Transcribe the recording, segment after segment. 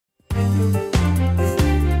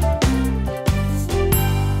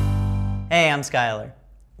I'm Skylar.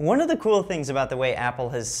 One of the cool things about the way Apple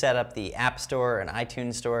has set up the App Store and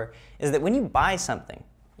iTunes Store is that when you buy something,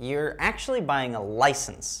 you're actually buying a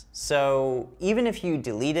license. So even if you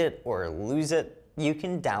delete it or lose it, you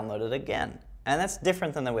can download it again. And that's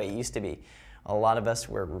different than the way it used to be. A lot of us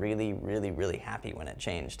were really happy when it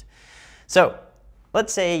changed. So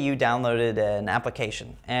let's say you downloaded an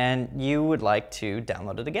application and you would like to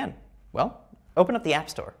download it again. Well, open up the App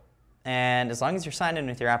Store. And as long as you're signed in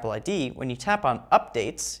with your Apple ID, when you tap on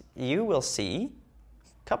Updates, you will see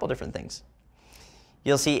a couple different things.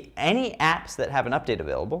 You'll see any apps that have an update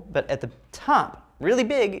available, but at the top, really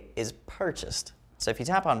big, is Purchased. So if you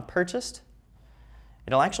tap on Purchased,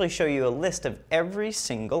 it'll actually show you a list of every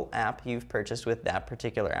single app you've purchased with that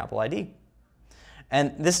particular Apple ID.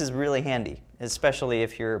 And this is really handy, especially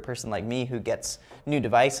if you're a person like me who gets new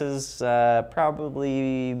devices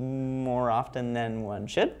probably more often than one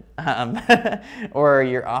should, or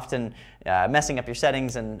you're often messing up your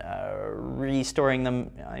settings and restoring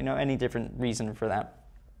them, any different reason for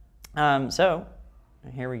that. So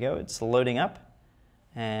here we go, it's loading up,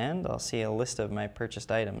 and I'll see a list of my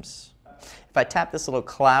purchased items. If I tap this little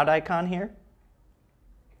cloud icon here,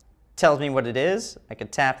 tells me what it is. I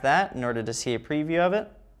could tap that in order to see a preview of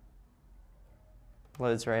it.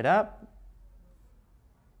 Loads right up.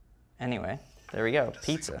 Anyway, there we go,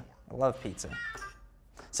 pizza. I love pizza.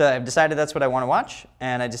 So I've decided that's what I want to watch,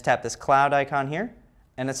 and I just tap this cloud icon here,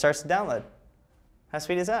 and it starts to download. How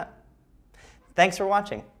sweet is that? Thanks for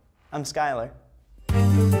watching. I'm Skylar.